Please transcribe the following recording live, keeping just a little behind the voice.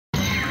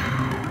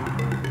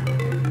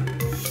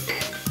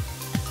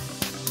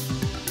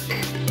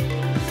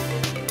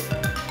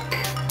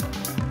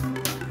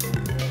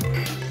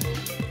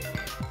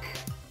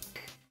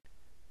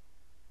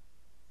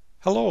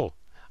Hello,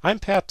 I'm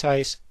Pat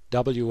Tice,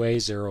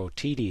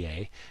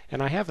 WA0TDA,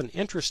 and I have an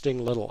interesting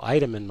little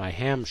item in my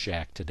ham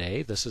shack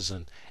today. This is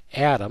an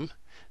atom.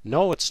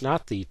 No, it's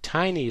not the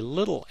tiny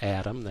little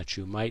atom that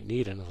you might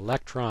need an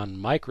electron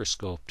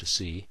microscope to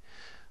see.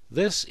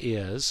 This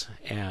is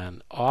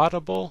an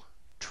Audible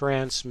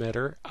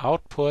Transmitter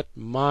Output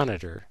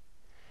Monitor,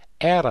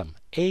 ATOM,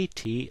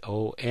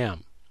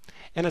 A-T-O-M,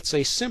 and it's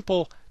a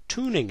simple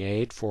tuning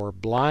aid for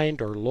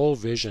blind or low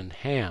vision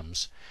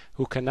hams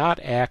who cannot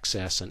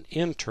access an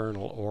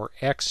internal or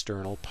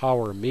external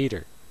power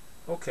meter.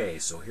 Okay,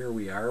 so here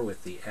we are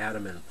with the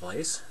atom in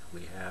place.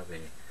 We have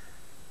a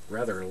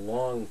rather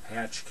long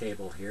patch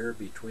cable here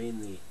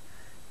between the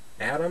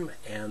atom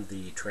and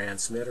the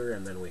transmitter,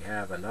 and then we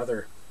have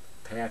another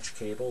patch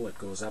cable that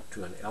goes up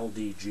to an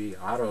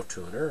LDG auto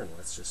tuner, and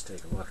let's just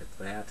take a look at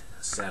that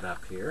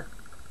setup here.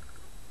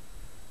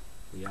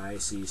 The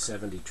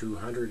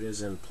IC7200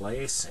 is in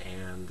place,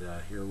 and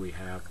here we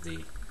have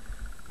the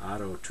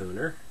auto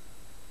tuner,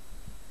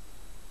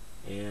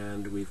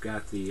 and we've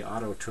got the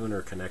auto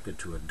tuner connected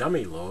to a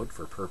dummy load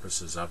for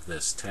purposes of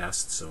this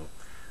test. So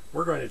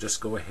we're going to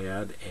just go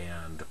ahead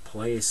and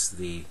place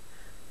the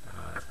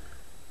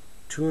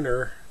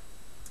tuner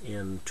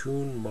in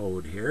tune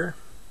mode here,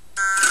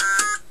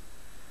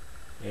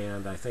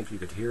 and I think you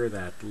could hear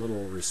that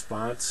little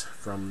response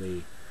from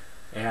the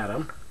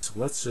atom. So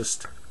let's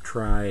just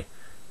try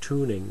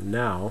tuning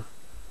now.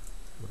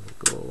 We'll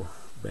go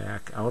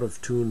back out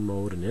of tune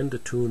mode and into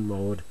tune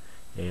mode,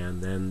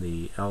 and then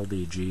the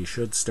LDG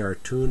should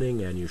start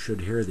tuning, and you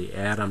should hear the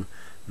atom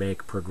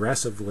make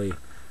progressively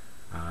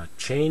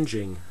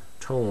changing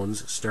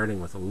tones,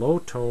 starting with a low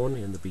tone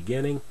in the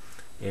beginning,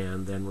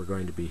 and then we're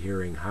going to be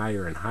hearing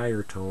higher and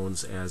higher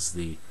tones as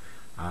the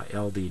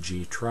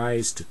LDG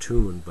tries to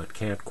tune but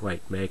can't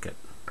quite make it.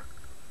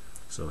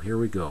 So here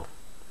we go.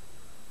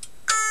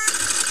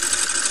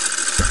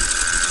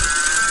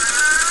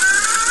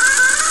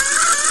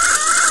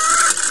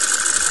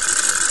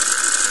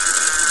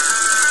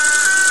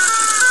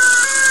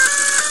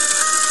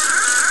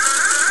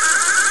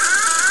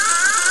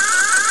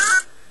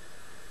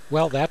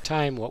 Well, that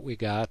time what we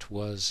got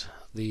was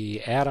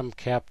the atom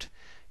kept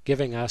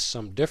giving us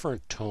some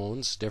different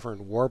tones,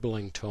 different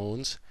warbling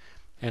tones,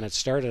 and it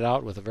started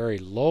out with a very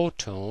low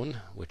tone,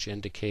 which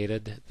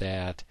indicated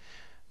that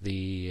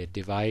the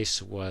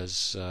device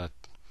was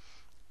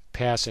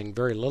passing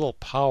very little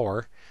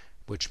power,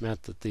 which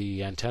meant that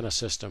the antenna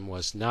system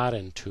was not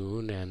in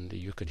tune, and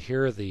you could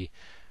hear the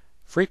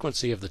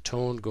frequency of the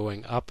tone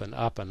going up and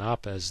up and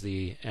up as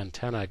the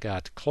antenna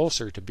got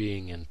closer to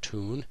being in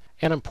tune.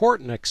 An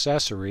important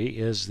accessory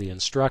is the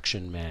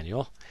instruction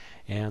manual,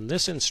 and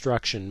this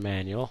instruction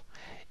manual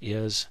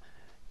is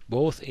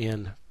both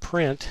in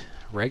print,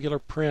 regular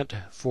print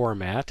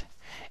format,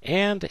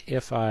 and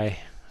if I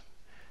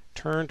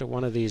turn to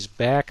one of these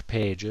back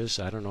pages,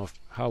 I don't know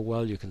how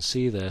well you can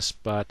see this,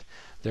 but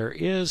there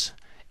is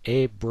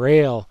a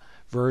Braille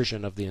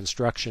version of the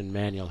instruction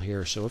manual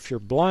here. So if you're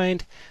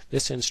blind,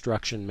 this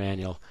instruction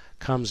manual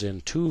comes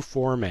in two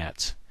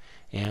formats,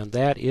 and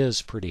that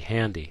is pretty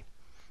handy,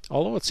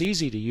 although it's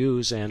easy to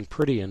use and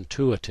pretty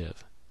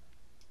intuitive.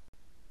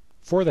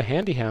 For the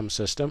Handy Ham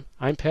system,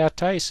 I'm Pat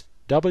Tice,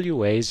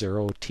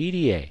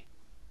 WA0TDA.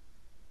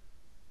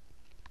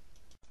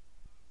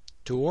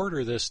 To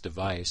order this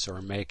device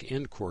or make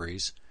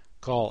inquiries,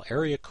 call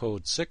area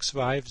code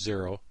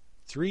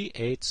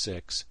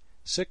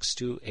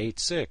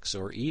 650-386-6286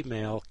 or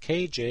email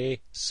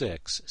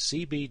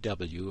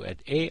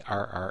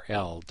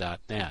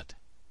kj6cbw@arrl.net.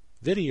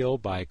 Video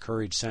by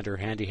Courage Center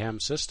Handy Ham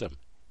System,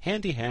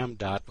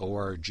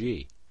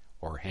 handyham.org,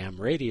 or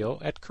ham radio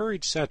at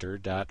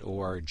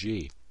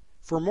couragecenter.org.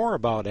 For more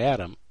about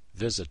ATOM,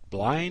 visit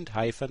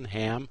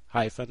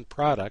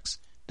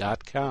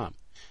blind-ham-products.com.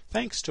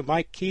 Thanks to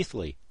Mike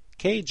Keithley,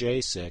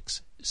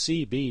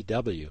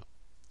 KJ6CBW.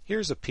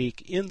 Here's a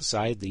peek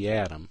inside the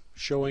atom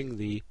showing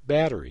the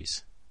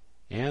batteries,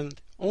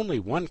 and only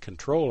one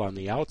control on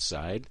the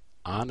outside,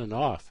 on and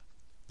off.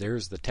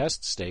 There's the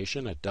test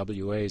station at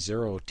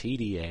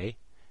WA0TDA,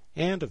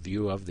 and a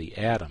view of the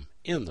atom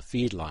in the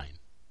feedline.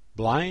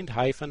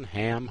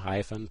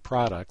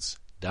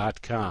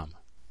 blind-ham-products.com.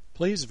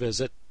 Please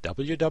visit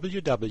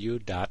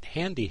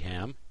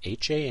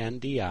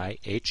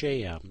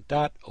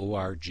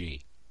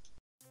www.handiham.org.